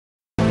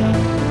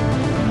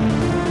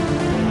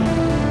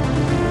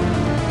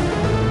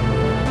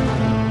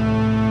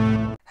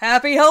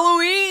Happy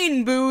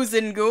Halloween, boos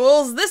and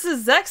ghouls! This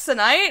is Zex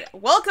tonight.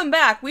 Welcome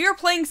back. We are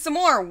playing some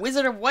more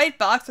Wizard of White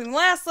Box. When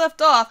last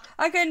left off,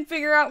 I couldn't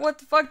figure out what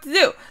the fuck to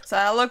do, so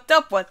I looked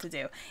up what to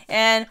do.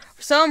 And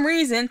for some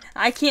reason,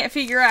 I can't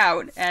figure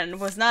out, and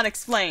was not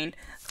explained,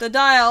 the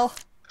dial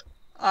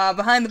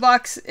behind the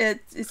box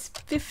is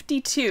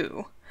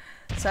 52.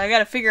 So I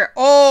gotta figure.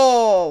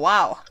 Oh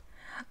wow!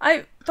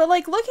 But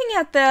like looking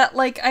at that,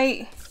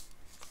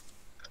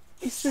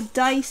 it's the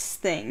dice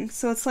thing.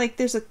 So it's like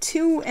there's a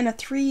 2 and a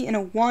 3 and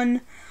a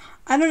 1.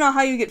 I don't know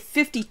how you get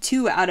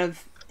 52 out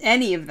of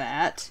any of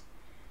that.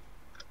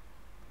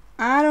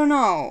 I don't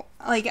know.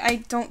 Like,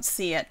 I don't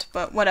see it,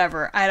 but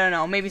whatever. I don't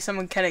know. Maybe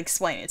someone can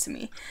explain it to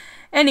me.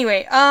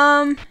 Anyway,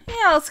 yeah,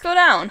 let's go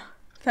down.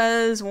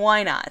 Because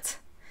why not?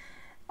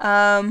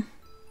 Oh,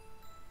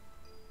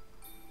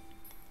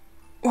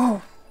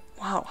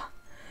 wow.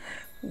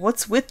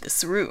 What's with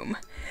this room?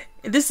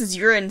 This is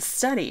Urin's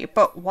study,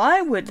 but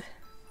why would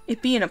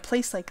it be in a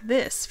place like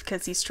this?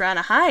 Because he's trying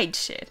to hide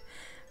shit.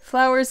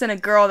 Flowers and a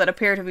girl that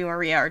appear to be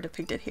Maria are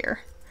depicted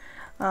here.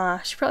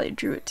 She probably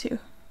drew it too.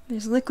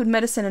 There's liquid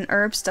medicine and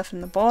herbs stuffed in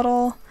the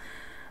bottle.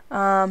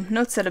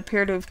 Notes that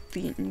appear to have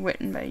been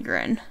written by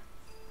Urin.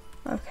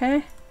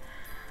 Okay.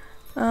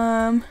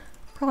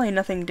 Probably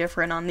nothing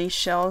different on these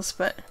shelves,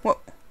 but whoa.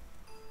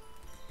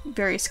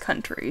 Various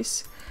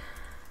countries.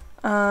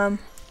 Oh.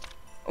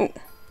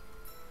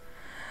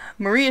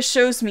 Maria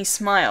shows me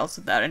smiles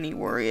without any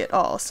worry at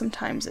all.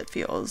 Sometimes it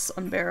feels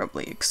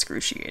unbearably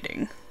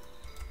excruciating.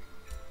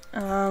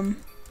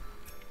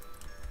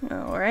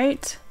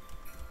 Alright.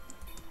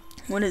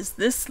 What is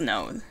this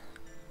note?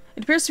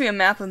 It appears to be a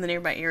map of the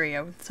nearby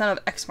area with a ton of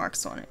X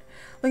marks on it.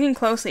 Looking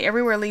closely,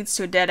 everywhere leads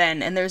to a dead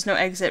end, and there's no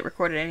exit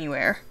recorded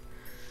anywhere.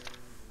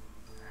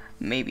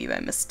 Maybe by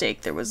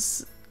mistake there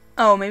was...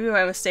 Oh, maybe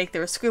by mistake there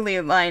was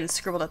squiggly lines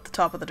scribbled at the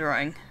top of the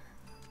drawing.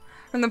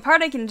 From the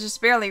part I can just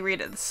barely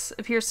read it, this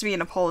appears to be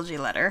an apology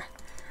letter.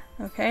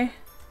 Okay.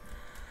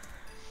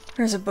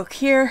 There's a book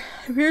here.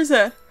 It appears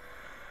that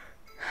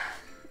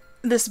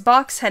this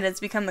box head has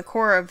become the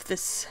core of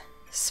this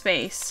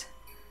space.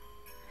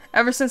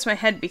 Ever since my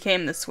head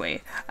became this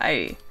way,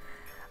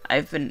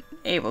 I've been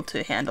able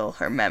to handle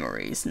her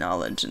memories,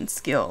 knowledge, and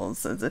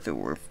skills as if it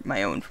were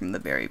my own from the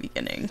very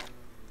beginning.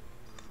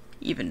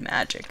 Even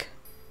magic.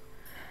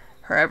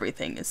 Her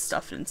everything is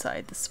stuffed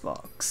inside this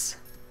box.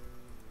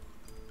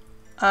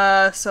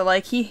 So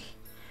like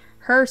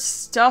her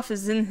stuff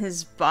is in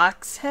his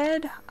box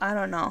head? I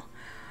don't know.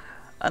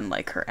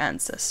 Unlike her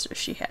ancestors,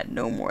 she had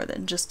no more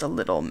than just a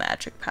little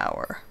magic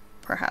power.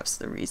 Perhaps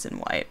the reason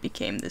why it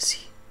became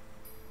this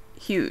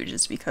huge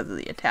is because of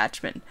the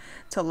attachment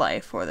to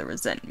life or the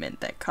resentment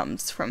that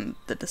comes from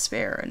the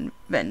despair and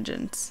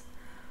vengeance.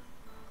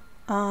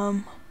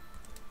 I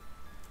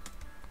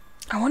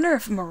wonder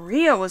if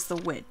Maria was the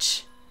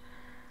witch.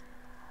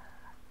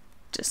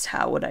 Just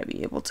how would I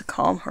be able to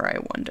calm her, I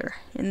wonder?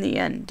 In the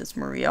end, does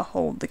Maria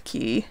hold the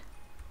key?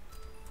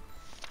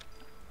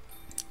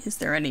 Is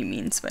there any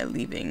means by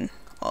leaving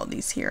all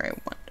these here,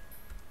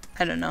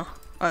 I don't know.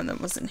 Oh,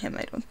 that wasn't him,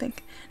 I don't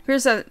think. It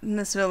appears that in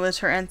this village,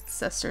 her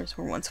ancestors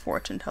were once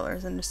fortune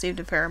tellers and received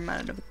a fair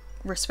amount of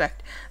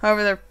respect.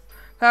 However, their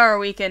power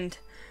weakened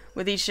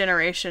with each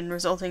generation,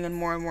 resulting in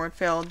more and more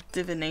failed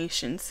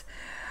divinations.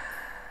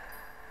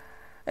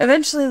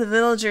 Eventually, the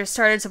villagers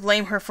started to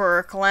blame her for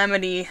a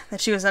calamity that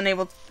she was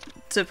unable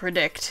to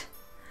predict.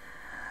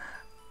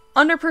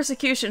 Under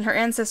persecution, her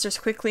ancestors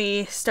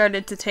quickly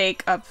started to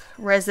take up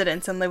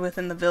residence and live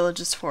within the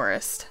village's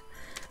forest.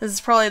 This is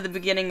probably the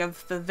beginning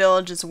of the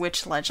village's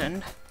witch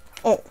legend.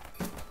 Oh!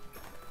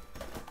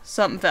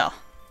 Something fell.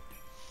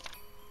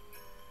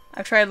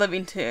 I've tried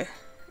living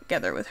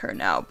together with her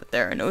now, but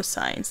there are no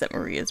signs that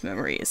Maria's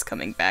memory is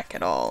coming back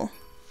at all.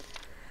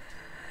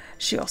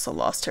 She also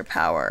lost her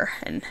power,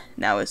 and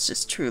now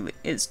is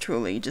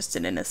truly just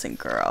an innocent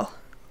girl.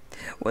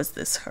 Was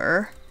this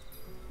her?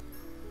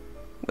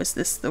 Was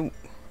this the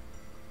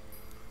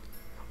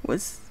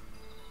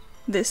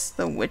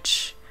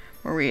witch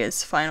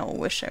Maria's final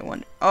wish, I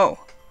wonder?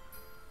 Oh.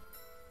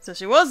 So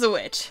she was the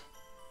witch.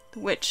 The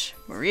witch,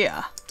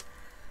 Maria.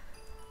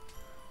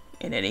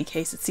 In any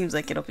case, it seems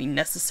like it'll be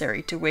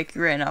necessary to wake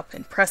Urin up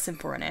and press him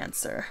for an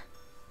answer.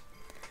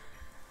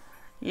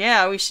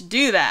 Yeah, we should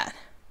do that.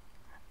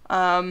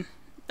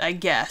 I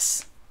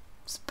guess.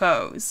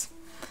 Suppose.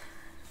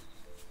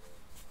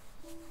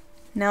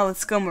 Now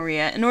let's go,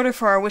 Maria, in order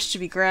for our wish to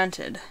be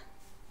granted.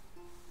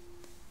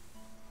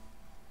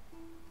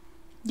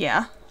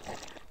 Yeah?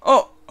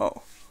 Oh!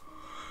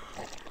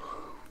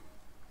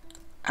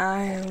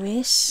 Our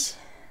wish?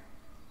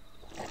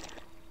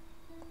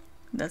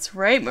 That's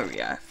right,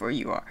 Maria, for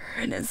you are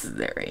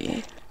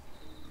necessary.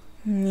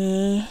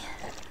 Me?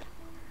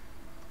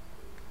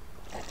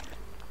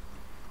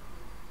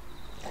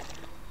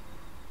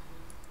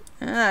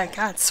 Ah,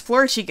 God,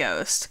 splorchy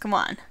ghost. Come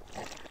on.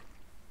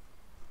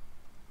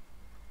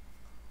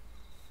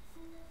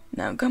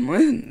 Now come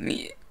with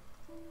me.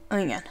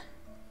 Hang on.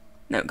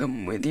 Now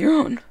come with your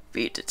own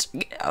feet to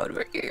get out of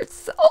here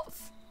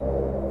yourself.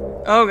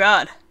 Oh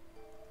God.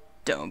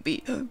 Don't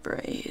be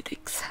afraid,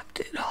 accept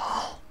it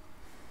all.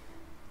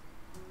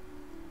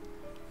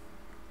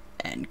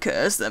 And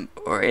curse them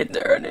for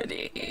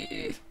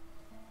eternity.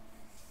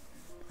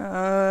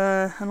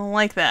 I don't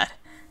like that.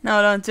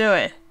 No, don't do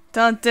it.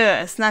 Don't do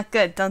it. It's not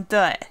good. Don't do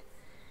it.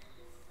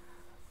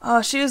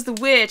 Oh, she was the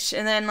witch,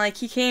 and then, like,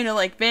 he came to,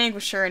 like,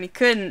 vanquish her, and he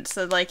couldn't,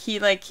 so, like, he,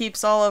 like,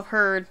 keeps all of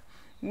her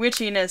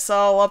witchiness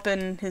all up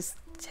in his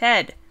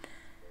head,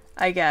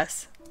 I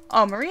guess.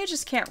 Oh, Maria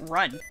just can't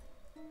run.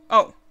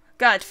 Oh,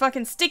 God,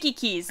 fucking sticky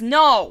keys.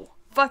 No!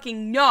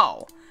 Fucking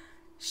no!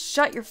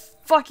 Shut your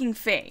fucking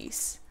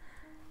face.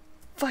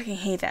 Fucking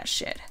hate that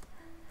shit.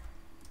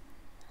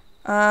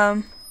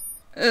 Okay,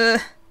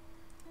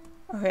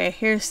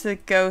 here's the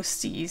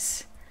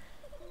ghosties.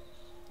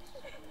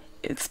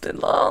 It's been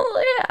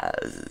lonely,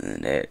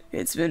 hasn't it?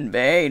 It's been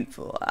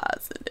painful,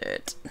 hasn't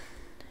it?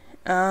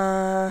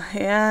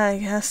 Yeah, I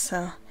guess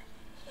so.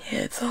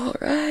 It's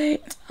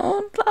alright.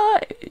 Don't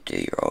lie to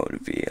your own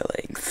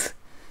feelings.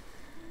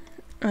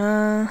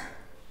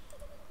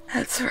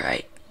 That's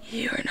right.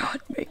 You're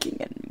not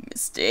making any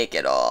mistake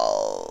at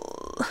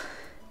all.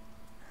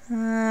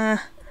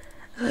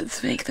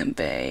 Let's make them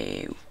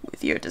pay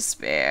with your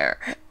despair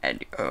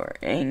and your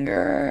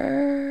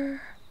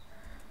anger.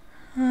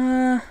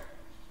 The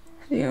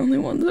only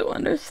ones who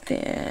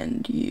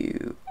understand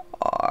you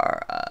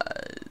are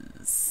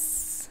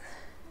us.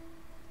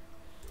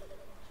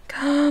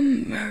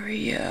 Come,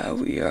 Maria,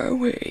 we are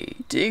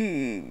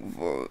waiting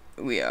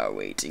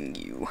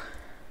you.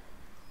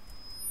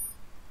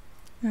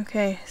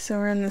 Okay, so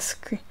we're in this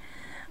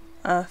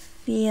a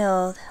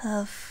field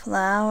of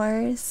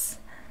flowers.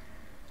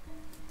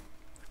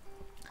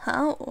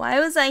 Huh? Why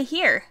was I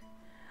here?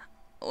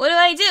 What do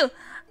I do?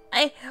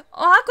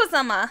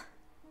 Ohako-sama!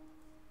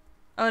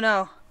 Oh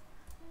no.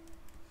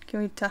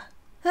 Can we talk?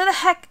 Who the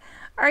heck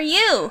are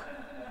you?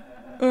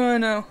 Oh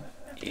no.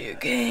 You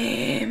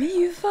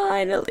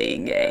finally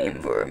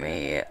came for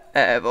me.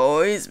 I've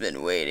always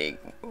been waiting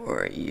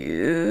for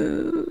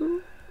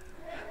you.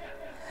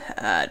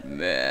 That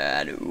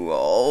man who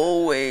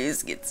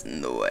always gets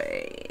in the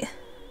way.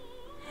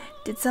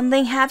 Did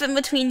something happen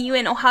between you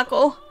and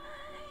Ohako?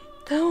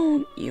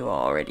 Don't you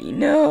already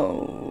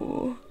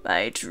know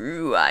my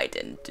true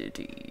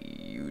identity?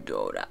 You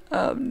don't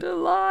have to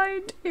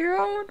lie to your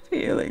own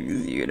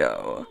feelings, you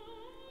know.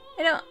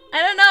 I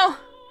don't know.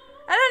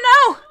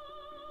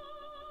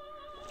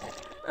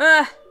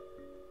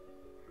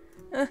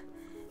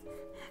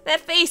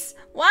 That face,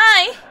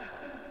 why?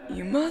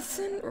 You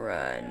mustn't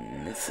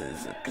run. This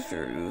is the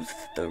truth,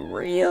 the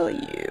real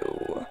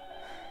you.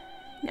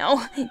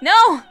 No.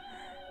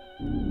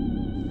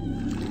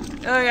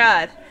 Oh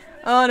God.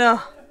 Oh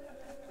no.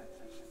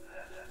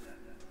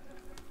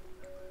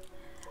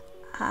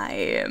 I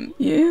am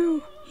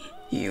you.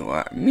 You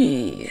are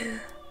me.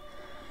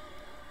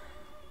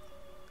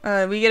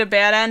 We get a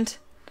bad end?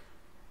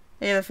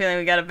 I have a feeling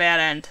we got a bad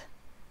end.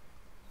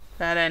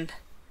 Bad end.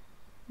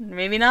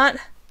 Maybe not?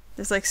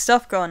 There's like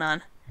stuff going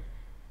on.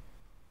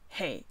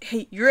 Hey,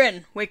 you're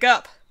in. Wake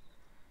up.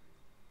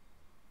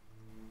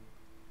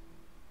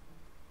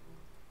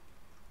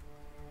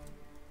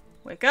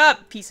 Wake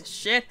up, piece of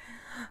shit.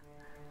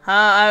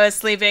 I was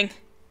sleeping.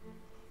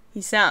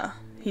 He's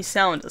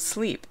sound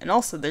asleep. And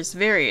also there's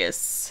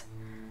various...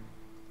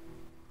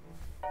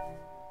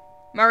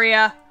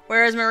 Maria.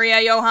 Where is Maria,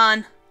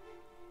 Johan?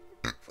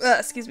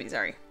 Excuse me,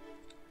 sorry.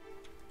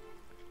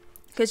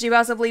 Could she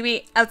possibly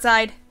be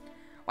outside?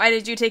 Why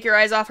did you take your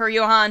eyes off her,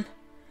 Johan?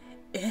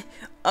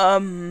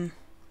 No,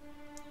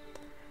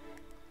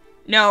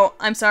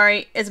 I'm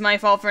sorry. It's my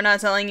fault for not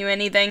telling you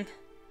anything.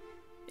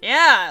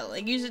 Yeah,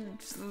 like you should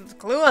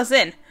clue us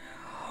in.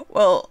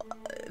 Well,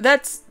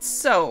 that's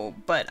so,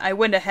 but I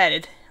went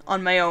ahead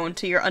on my own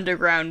to your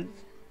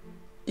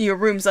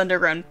room's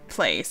underground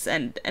place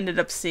and ended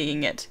up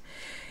seeing it.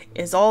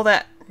 Is all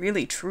that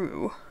really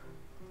true?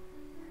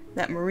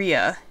 That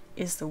Maria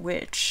is the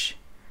witch.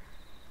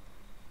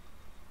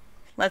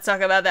 Let's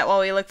talk about that while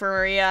we look for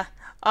Maria.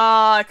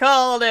 Oh, I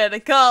called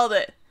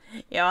it.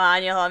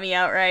 Johan, you'll help me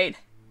out, right?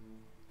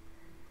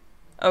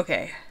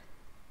 Okay.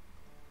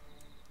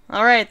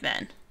 Alright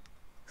then.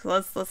 So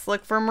let's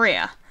look for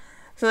Maria.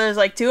 So there's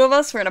like two of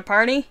us, we're in a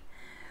party.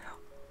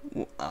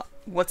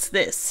 What's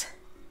this?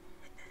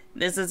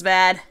 This is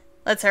bad.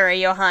 Let's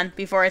hurry, Johan,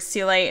 before it's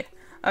too late.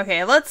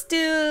 Okay, let's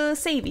do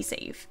savey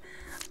save.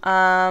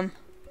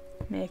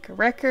 Make a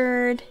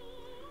record.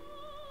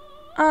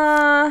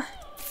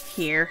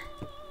 Here.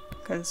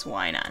 Cause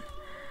why not?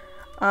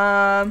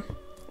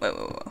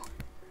 Whoa.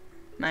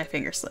 My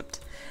finger slipped.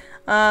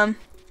 Yeah,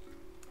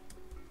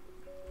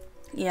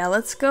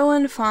 let's go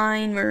and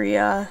find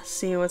Maria,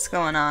 see what's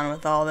going on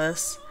with all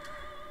this.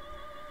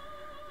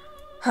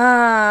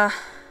 I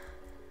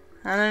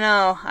don't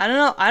know.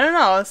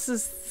 This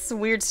is a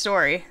weird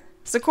story.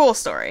 It's a cool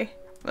story.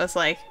 But it's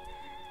like,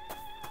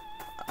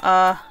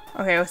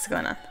 okay, what's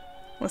going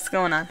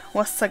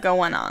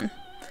on?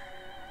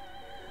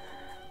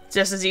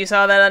 Just as you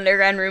saw that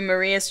underground room,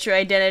 Maria's true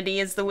identity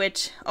is the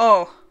witch.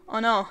 Oh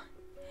no.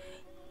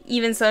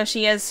 Even so,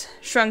 she has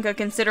shrunk a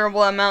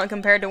considerable amount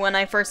compared to when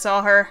I first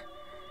saw her.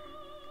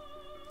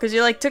 Because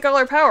you, like, took all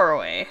her power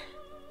away.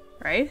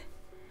 Right?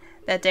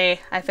 That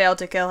day, I failed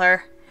to kill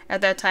her.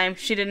 At that time,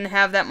 she didn't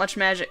have that much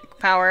magic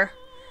power.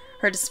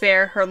 Her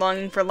despair, her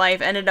longing for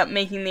life, ended up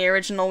making the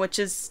original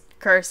witch's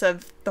curse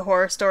of the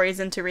horror stories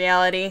into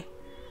reality.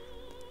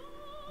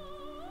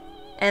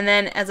 And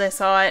then, as I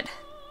saw it,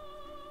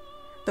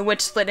 the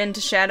witch split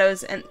into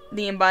shadows and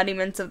the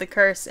embodiments of the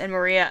curse, and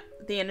Maria,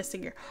 the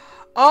innocent girl.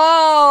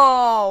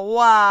 Oh,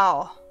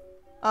 wow.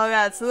 Oh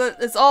god, so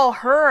it's all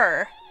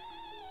her.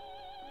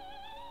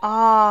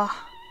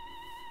 Ah.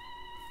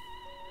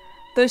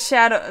 Those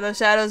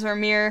shadows were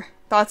mere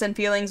thoughts and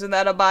feelings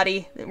without a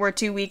body, that were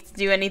too weak to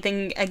do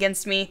anything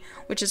against me,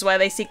 which is why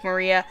they seek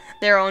Maria,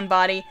 their own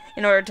body,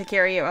 in order to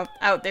carry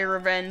out their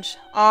revenge.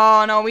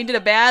 Oh no, we did a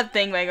bad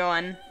thing by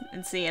going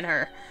and seeing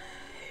her.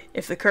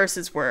 If the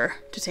curses were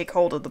to take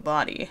hold of the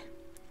body,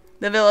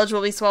 the village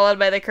will be swallowed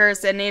by the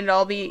curse, and it'd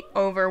all be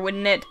over,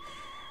 wouldn't it?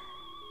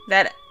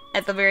 That,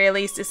 at the very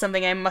least, is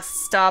something I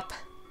must stop.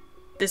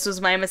 This was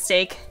my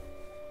mistake.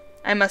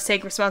 I must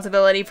take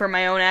responsibility for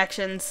my own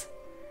actions.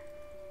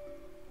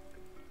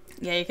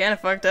 Yeah, you kinda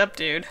fucked up,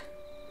 dude.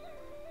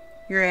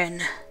 You're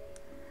in.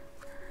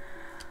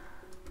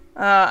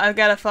 I've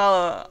gotta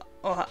follow...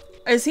 Oh,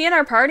 is he in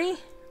our party?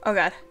 Oh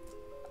god.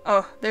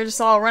 Oh, they're just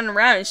all running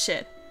around and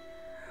shit.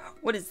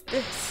 What is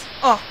this?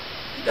 Oh,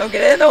 don't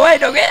get in the way,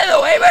 don't get in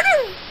the way,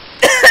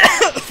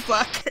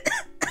 fuck.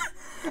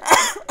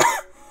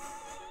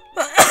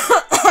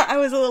 I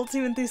was a little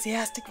too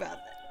enthusiastic about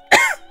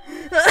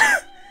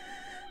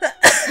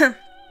that.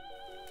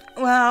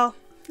 Wow,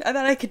 I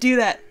thought I could do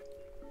that.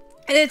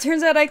 And it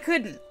turns out I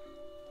couldn't.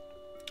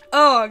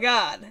 Oh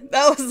god,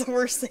 that was the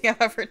worst thing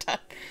I've ever done.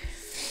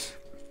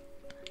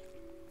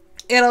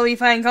 It'll be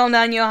fine, calm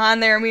down, Johann.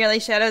 They are merely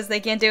shadows, they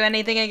can't do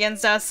anything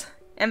against us.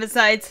 And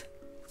besides,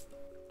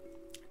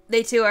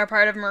 they too are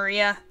part of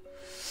Maria.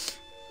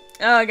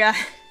 Oh god.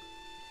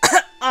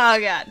 Oh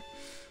god.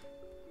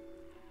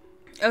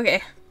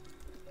 Okay.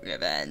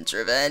 Revenge,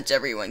 revenge,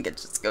 everyone can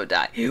just go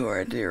die. You are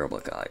a terrible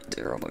guy,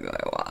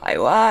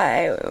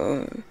 why?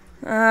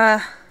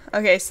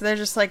 Okay, so they're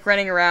just like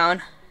running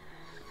around.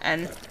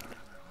 And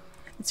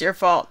it's your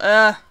fault.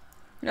 No.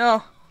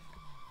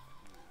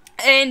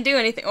 I didn't do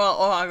anything. Well,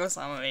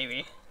 Agosama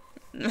maybe.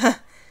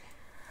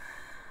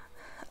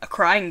 A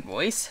crying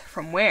voice?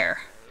 From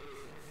where?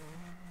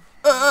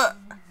 It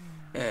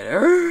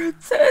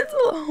hurts, it's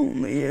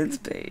lonely, it's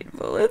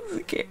painful,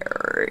 it's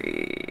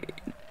scary.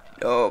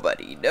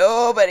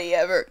 Nobody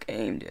ever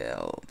came to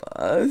help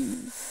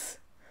us.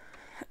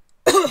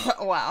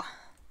 Wow.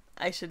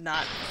 I should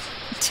not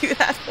do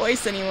that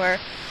voice anymore.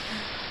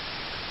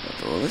 The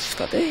foolish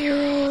puppet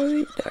hero, the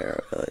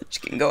entire village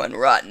can go and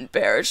rot and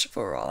perish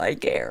for all I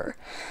care.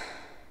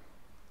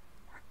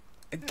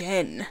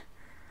 Again.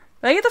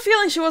 But I get the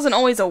feeling she wasn't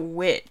always a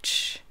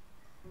witch.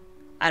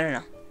 I don't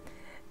know.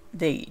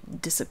 They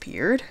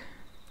disappeared?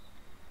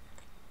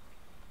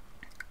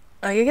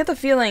 I get the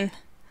feeling...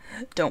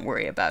 Don't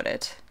worry about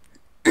it.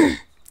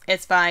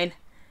 It's fine.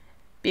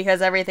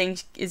 Because everything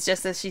is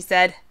just as she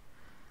said.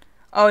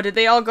 Oh, did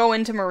they all go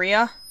into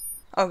Maria?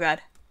 Oh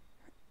god.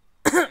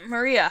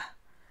 Maria.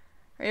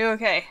 Are you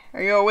okay?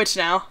 Are you a witch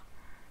now?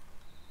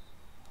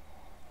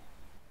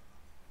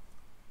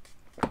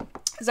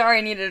 Sorry,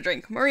 I needed a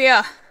drink.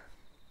 Maria!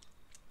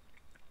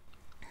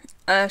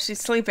 She's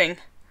sleeping.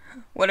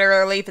 What a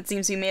relief, it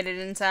seems we made it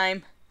in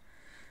time.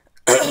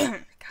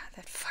 God,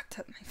 that fucked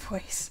up my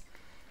voice.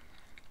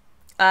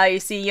 You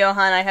see,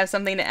 Johann, I have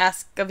something to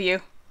ask of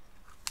you.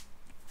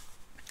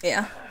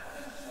 Yeah.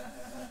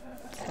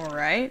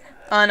 Alright.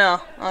 Oh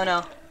no, oh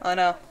no, oh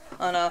no,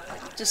 oh no.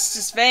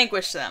 Just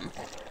vanquish them.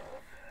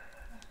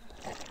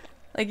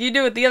 Like you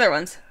do with the other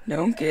ones.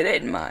 Don't get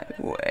in my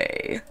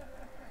way.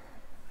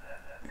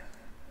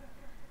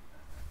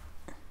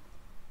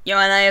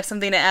 Johann, I have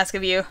something to ask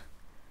of you.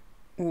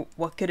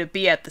 What could it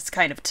be at this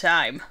kind of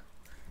time?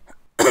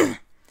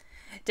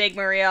 Take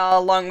Maria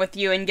along with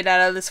you and get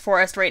out of this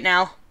forest right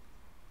now.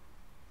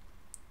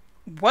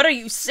 What are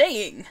you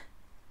saying?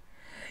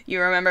 You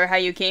remember how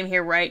you came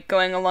here, right?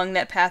 Going along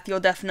that path, you'll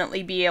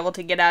definitely be able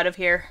to get out of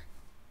here.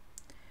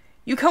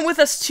 You come with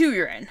us too,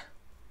 Urin.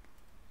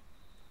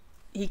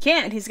 He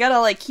can't. He's gotta,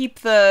 like, keep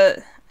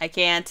the... I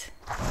can't.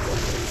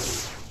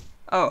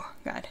 Oh,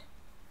 God.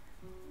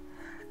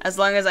 As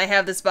long as I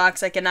have this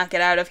box, I cannot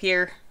get out of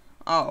here.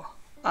 Oh.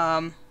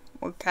 Well,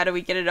 how do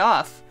we get it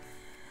off?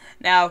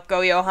 Now, go,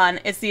 Johann.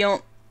 If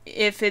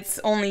it's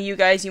only you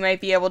guys, you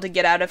might be able to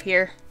get out of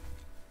here.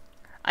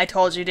 I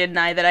told you, didn't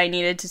I, that I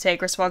needed to take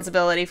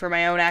responsibility for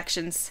my own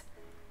actions.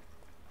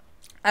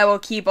 I will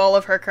keep all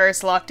of her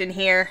curse locked in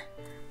here.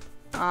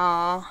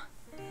 Aww.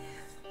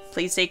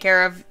 Please take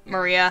care of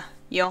Maria,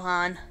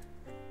 Johann.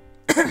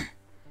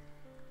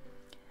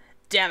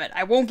 Damn it,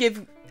 I won't give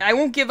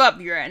up,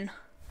 Urin.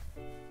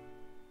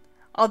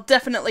 I'll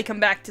definitely come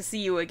back to see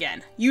you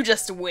again. You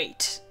just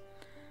wait.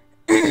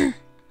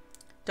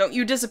 Don't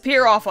you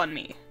disappear off on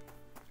me.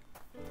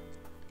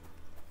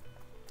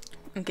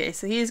 Okay,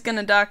 so he's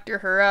gonna doctor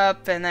her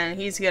up, and then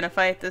he's gonna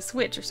fight this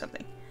witch or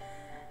something.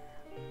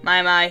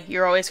 My,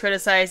 you're always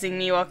criticizing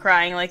me while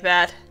crying like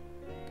that.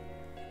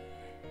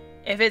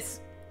 If it's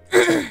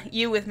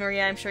you with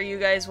Maria, I'm sure you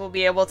guys will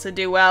be able to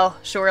do well,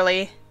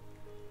 surely.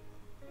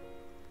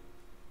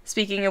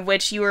 Speaking of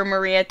which, you were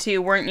Maria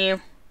too, weren't you?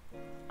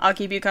 I'll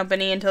keep you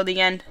company until the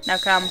end. Now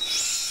come.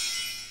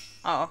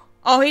 Oh.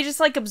 Oh, he just,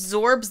 like,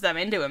 absorbs them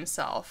into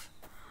himself.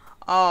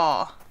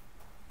 Oh.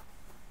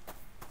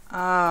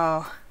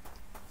 Oh.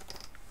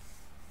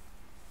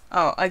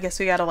 Oh, I guess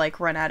we gotta, like,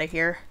 run out of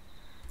here.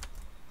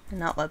 And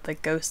not let the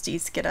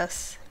ghosties get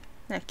us.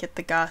 Not get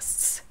the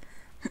ghosts.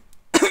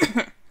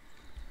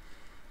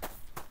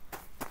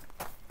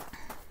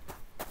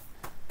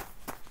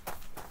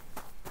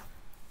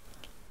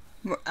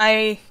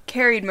 I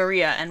carried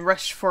Maria and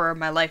rushed for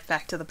my life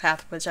back to the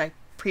path which I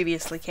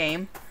previously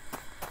came.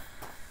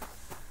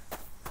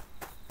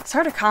 It's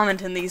hard to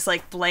comment in these,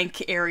 like,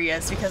 blank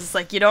areas because it's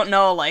like you don't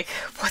know, like,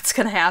 what's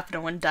gonna happen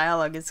and when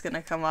dialogue is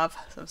gonna come up.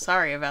 So I'm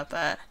sorry about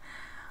that.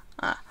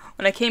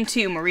 When I came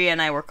to, Maria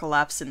and I were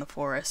collapsed in the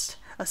forest.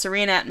 A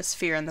serene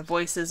atmosphere and the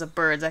voices of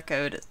birds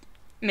echoed,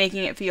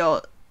 making it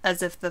feel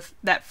as if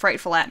that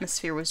frightful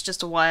atmosphere was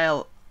just a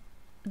while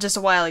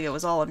ago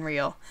was all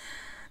unreal.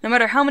 No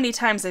matter how many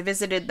times I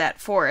visited that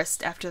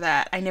forest after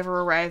that, I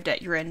never arrived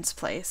at Uren's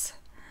place.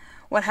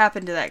 What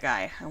happened to that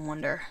guy, I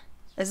wonder?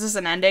 Is this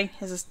an ending?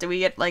 Did we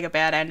get, like, a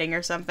bad ending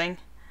or something?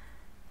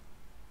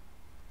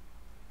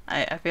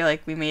 I feel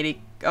like we made it...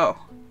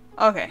 Oh.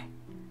 Okay.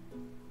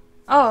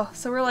 Oh,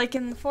 so we're, like,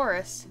 in the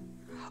forest.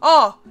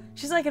 Oh!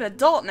 She's like an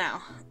adult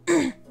now.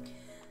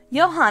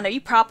 Johan, are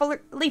you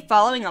properly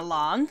following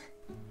along?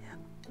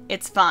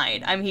 It's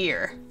fine. I'm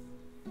here.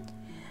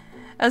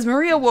 As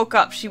Maria woke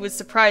up, she was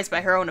surprised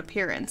by her own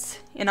appearance.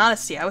 In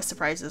honesty, I was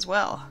surprised as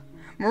well.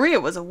 Maria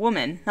was a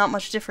woman, not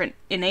much different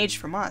in age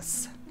from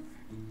us.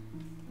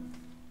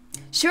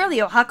 Surely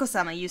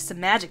Ohako-sama used some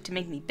magic to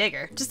make me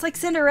bigger, just like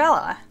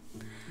Cinderella.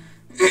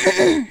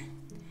 The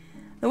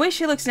way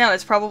she looks now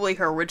is probably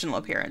her original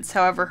appearance.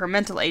 However, her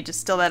mental age is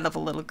still that of a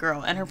little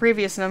girl, and her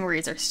previous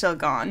memories are still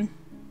gone.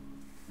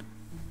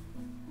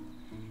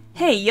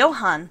 Hey,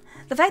 Johan,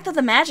 the fact that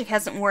the magic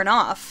hasn't worn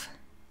off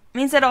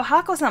means that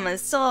Ohako-sama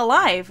is still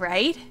alive,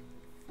 right?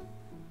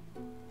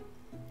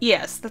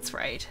 Yes, that's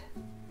right.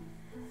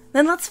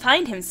 Then let's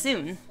find him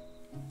soon.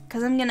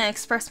 Because I'm gonna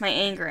express my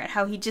anger at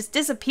how he just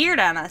disappeared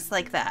on us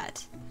like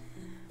that.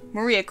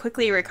 Maria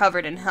quickly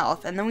recovered in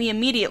health, and then we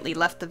immediately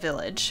left the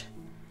village.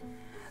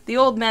 The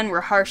old men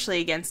were harshly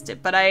against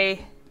it, but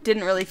I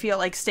didn't really feel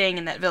like staying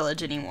in that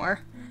village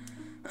anymore.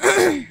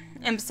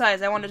 And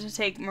besides, I wanted to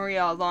take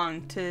Maria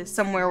along to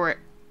somewhere where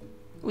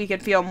we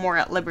could feel more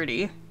at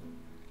liberty.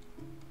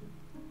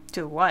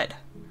 To what?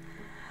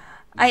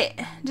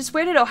 Just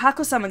where did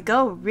Ohako-sama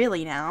go,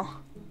 really, now?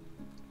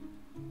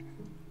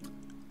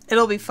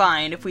 It'll be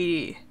fine if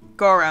we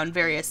go around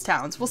various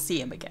towns. We'll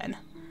see him again.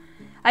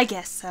 I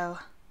guess so.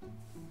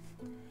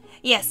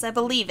 Yes, I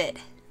believe it.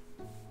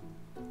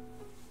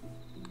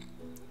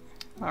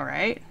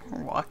 Alright,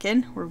 we're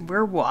walking.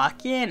 We're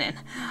walking, and,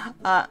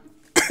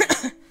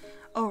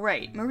 oh,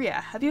 right. Maria,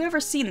 have you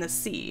ever seen the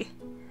sea?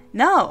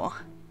 No.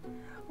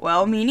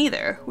 Well, me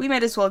neither. We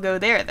might as well go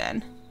there,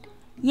 then.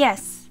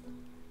 Yes.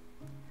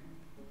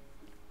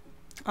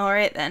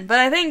 Alright, then. But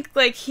I think,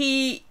 like,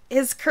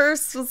 his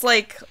curse was,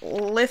 like,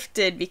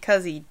 lifted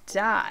because he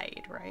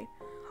died, right?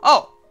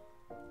 Oh!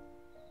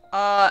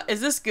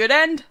 Is this good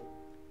end?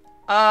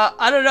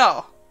 I don't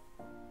know.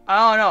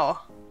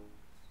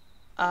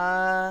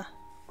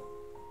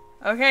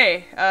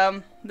 Okay,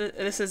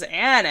 this is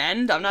an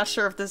end. I'm not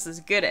sure if this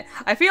is good.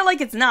 I feel like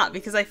it's not,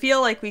 because I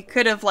feel like we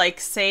could have, like,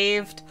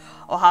 saved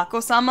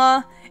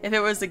Ohako-sama if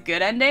it was a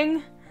good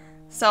ending.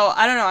 So,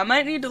 I don't know, I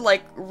might need to,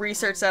 like,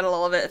 research that a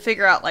little bit,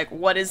 figure out, like,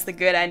 what is the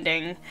good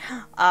ending.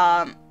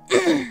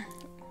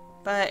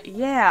 But,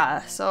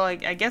 yeah, so I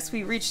guess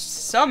we reached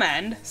some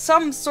end.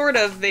 Some sort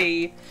of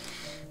the...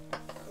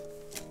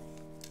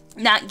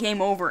 not game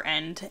over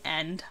end,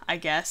 I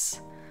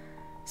guess.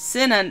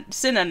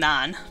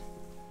 Synanon.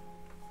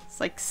 It's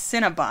like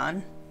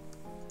Cinnabon.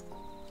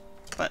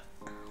 But,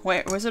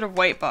 wait, Wizard of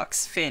White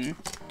Box, Finn.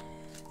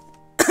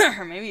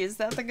 Or maybe is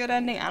that the good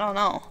ending? I don't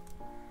know.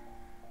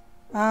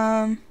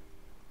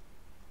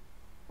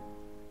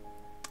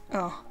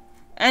 Oh.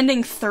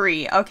 Ending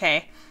 3.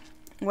 Okay.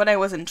 What I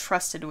was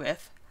entrusted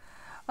with.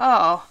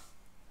 Oh.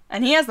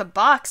 And he has the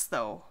box,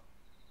 though.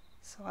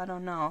 So I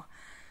don't know.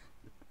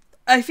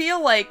 I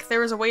feel like there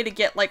was a way to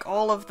get, like,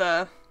 all of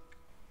the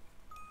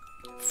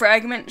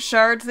fragment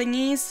shard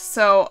thingies.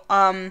 So,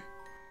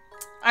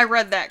 I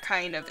read that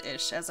kind of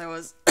ish as I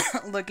was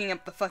looking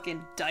up the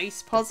fucking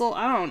dice puzzle.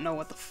 I don't know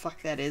what the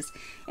fuck that is.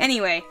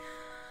 Anyway.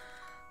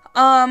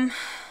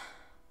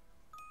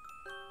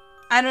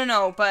 I don't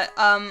know, but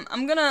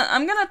I'm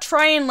gonna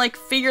try and like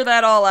figure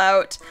that all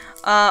out.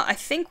 I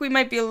think we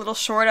might be a little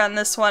short on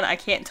this one. I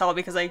can't tell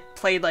because I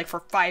played like for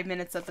 5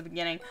 minutes at the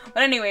beginning.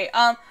 But anyway,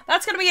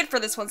 that's gonna be it for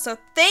this one. So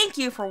thank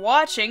you for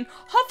watching.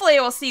 Hopefully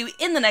I will see you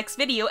in the next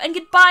video, and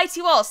goodbye to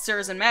you all,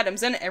 sirs and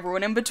madams and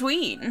everyone in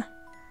between.